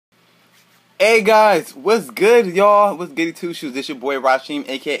Hey guys, what's good, y'all? What's goody two shoes? This your boy Rashim,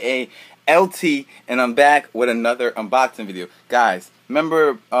 aka LT, and I'm back with another unboxing video. Guys,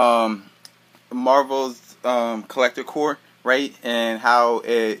 remember Marvel's Collector Core, right? And how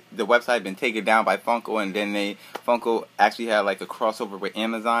the website had been taken down by Funko, and then Funko actually had like a crossover with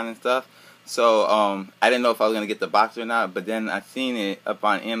Amazon and stuff. So I didn't know if I was gonna get the box or not, but then I seen it up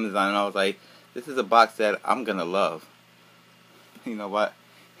on Amazon, and I was like, this is a box that I'm gonna love. You know what?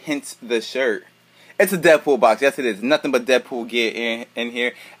 Hence the shirt. It's a Deadpool box. Yes, it is. Nothing but Deadpool gear in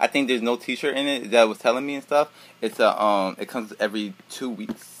here. I think there's no T-shirt in it that was telling me and stuff. It's a it comes every 2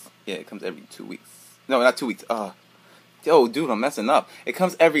 weeks. Yeah, it comes every 2 weeks. No, not 2 weeks. Yo, dude, I'm messing up. It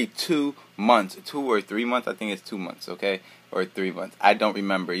comes every 2 months, 2 or 3 months. I think it's 2 months. Okay, or 3 months. I don't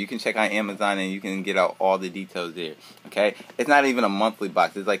remember. You can check on Amazon and you can get out all the details there. Okay, it's not even a monthly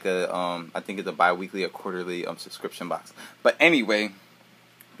box. It's like a I think it's a bi-weekly or quarterly subscription box. But anyway.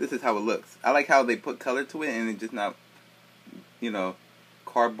 This is how it looks. I like how they put color to it and it's just not, you know,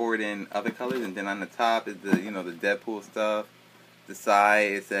 cardboard and other colors. And then on the top is the, you know, the Deadpool stuff. The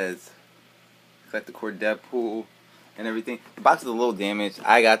side, it says Collector Core Deadpool and everything. The box is a little damaged.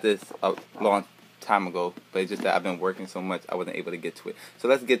 I got this a long time ago, but it's just that I've been working so much I wasn't able to get to it. So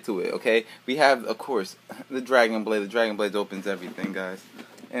let's get to it, okay? We have, of course, the Dragon Blade. The Dragon Blade opens everything, guys.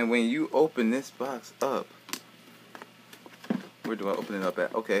 And when you open this box up, where do I open it up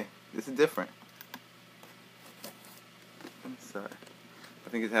at? Okay, this is different. Inside. I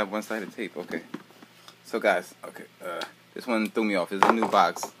think it has one-sided tape. Okay. So guys, okay, this one threw me off. It's a new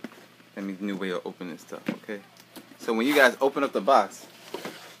box. That means a new way of opening stuff. Okay. So when you guys open up the box,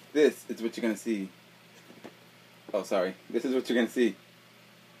 this is what you're gonna see. Oh, sorry. This is what you're gonna see.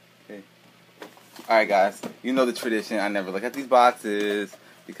 Okay. All right, guys. You know the tradition. I never look at these boxes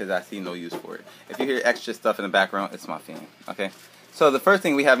because I see no use for it. If you hear extra stuff in the background, it's my fan. Okay. So the first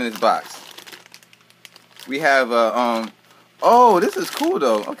thing we have in this box, we have oh, this is cool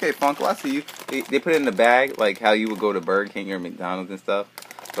though. Okay, Funko, I see you. They put it in the bag like how you would go to Burger King or McDonald's and stuff.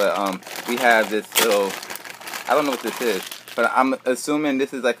 But we have this little, I don't know what this is, but I'm assuming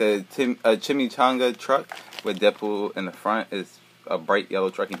this is like a chimichanga truck with Deadpool in the front. It's a bright yellow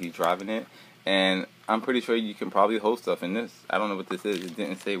truck and he's driving it. And I'm pretty sure you can probably hold stuff in this. I don't know what this is. It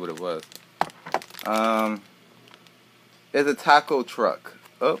didn't say what it was. It's a taco truck.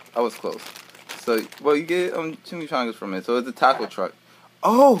 Oh, I was close. So, well, you get chimichangas from it. So it's a taco truck.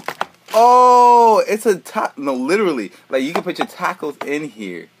 Oh, it's a no, literally. Like you can put your tacos in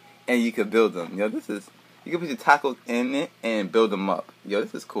here and you can build them. Yo, this is. You can put your tacos in it and build them up. Yo,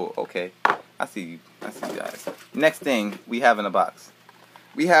 this is cool. Okay, I see you. I see you guys. Next thing we have in the box,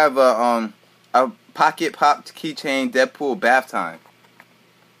 we have a pocket pop keychain Deadpool bath time.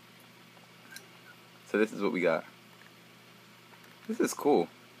 So this is what we got. This is cool.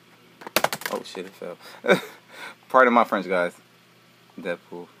 Oh shit, it fell. Pardon my French, guys.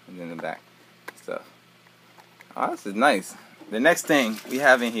 Deadpool and then the back stuff. Oh, this is nice. The next thing we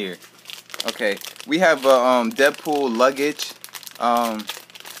have in here. Okay, we have a Deadpool luggage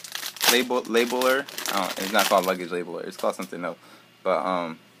labeler. It's not called luggage labeler. It's called something else.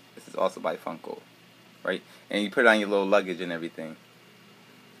 But this is also by Funko, right? And you put it on your little luggage and everything.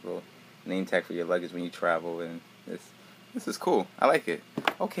 Little name tag for your luggage when you travel, and this is cool. I like it.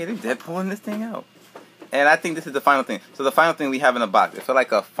 Okay, they're Deadpooling this thing out. And I think this is the final thing. So the final thing we have in the box, it felt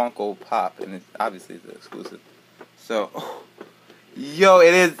like a Funko Pop, and it's obviously it's exclusive. So, yo,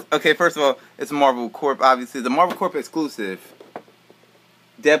 it is. Okay, first of all, it's Marvel Corp. Obviously, the Marvel Corp exclusive.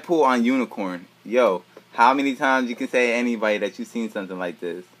 Deadpool on unicorn. Yo, how many times you can say anybody that you've seen something like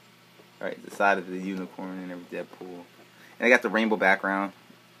this? Right, the side of the unicorn and every Deadpool. And I got the rainbow background.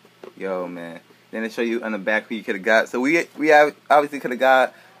 Yo, man. Then they show you on the back who you could have got. So we have obviously could have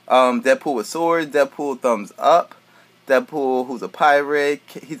got Deadpool with swords, Deadpool thumbs up, Deadpool who's a pirate,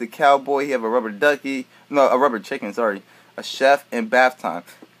 he's a cowboy, he have a rubber ducky, no, a rubber chicken, sorry, a chef, and bath time.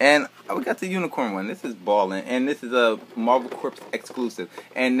 And we got the unicorn one. This is ballin', and this is a Marvel Corp exclusive.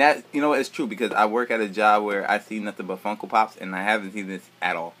 And that, you know, it's true because I work at a job where I see nothing but Funko Pops, and I haven't seen this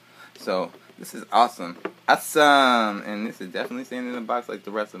at all. So this is awesome, and this is definitely staying in the box like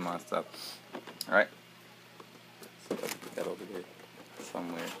the rest of my stuff. All right, so let's put that over here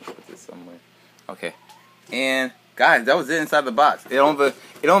somewhere. Put this somewhere. Okay, and guys, that was it inside the box. It don't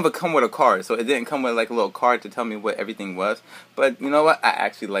even come with a card, so it didn't come with like a little card to tell me what everything was. But you know what? I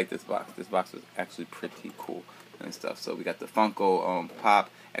actually like this box. This box was actually pretty cool and stuff. So we got the Funko Pop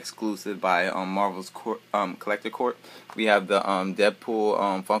exclusive by Marvel's Collector Corp. We have the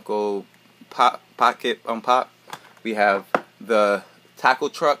Deadpool Funko Pocket Pop. We have the taco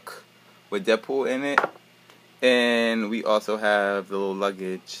truck with Deadpool in it, and we also have the little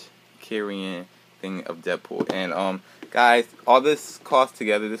luggage carrying thing of Deadpool. And guys, all this cost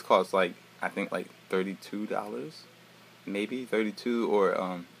together, this costs like, I think like $32, maybe 32,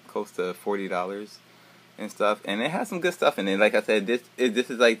 or close to $40 and stuff. And it has some good stuff in it. Like I said, this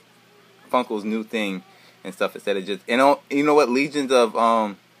is like Funko's new thing and stuff, instead of just, you know what, legions of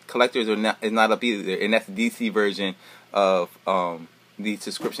collectors is not up either, and that's the DC version of these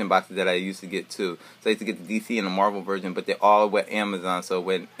subscription boxes that I used to get too. So I used to get the DC and the Marvel version, but they're all with Amazon. So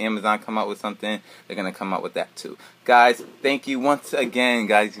when Amazon come out with something, they're gonna come out with that too. Guys, thank you once again,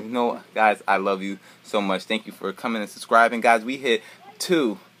 guys. You know, guys, I love you so much. Thank you for coming and subscribing, guys. We hit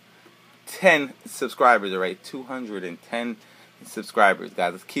 210 subscribers, alright? 210 subscribers,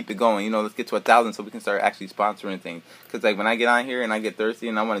 guys. Let's keep it going. You know, let's get to 1,000 so we can start actually sponsoring things. Because like when I get on here and I get thirsty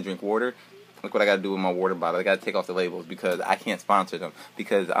and I want to drink water, look what I got to do with my water bottle. I got to take off the labels because I can't sponsor them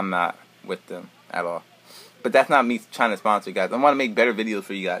because I'm not with them at all. But that's not me trying to sponsor, guys. I want to make better videos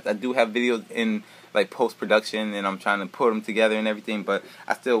for you guys. I do have videos in like post-production and I'm trying to put them together and everything, but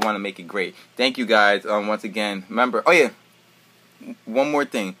I still want to make it great. Thank you, guys. Once again, remember, oh yeah, one more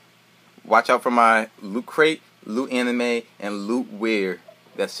thing. Watch out for my Loot Crate, Loot Anime, and Loot Wear.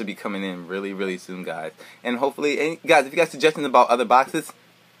 That should be coming in really, really soon, guys. And hopefully, and guys, if you got suggestions about other boxes,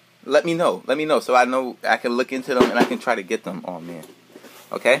 let me know. Let me know so I know I can look into them and I can try to get them. Oh, man.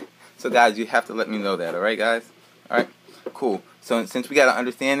 Okay? So, guys, you have to let me know that. Alright, guys? Alright? Cool. So, since we got an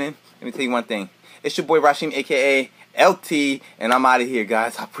understanding, let me tell you one thing. It's your boy, Rashim, a.k.a. LT, and I'm out of here,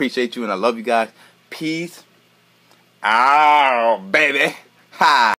 guys. I appreciate you and I love you guys. Peace out, baby. Ha!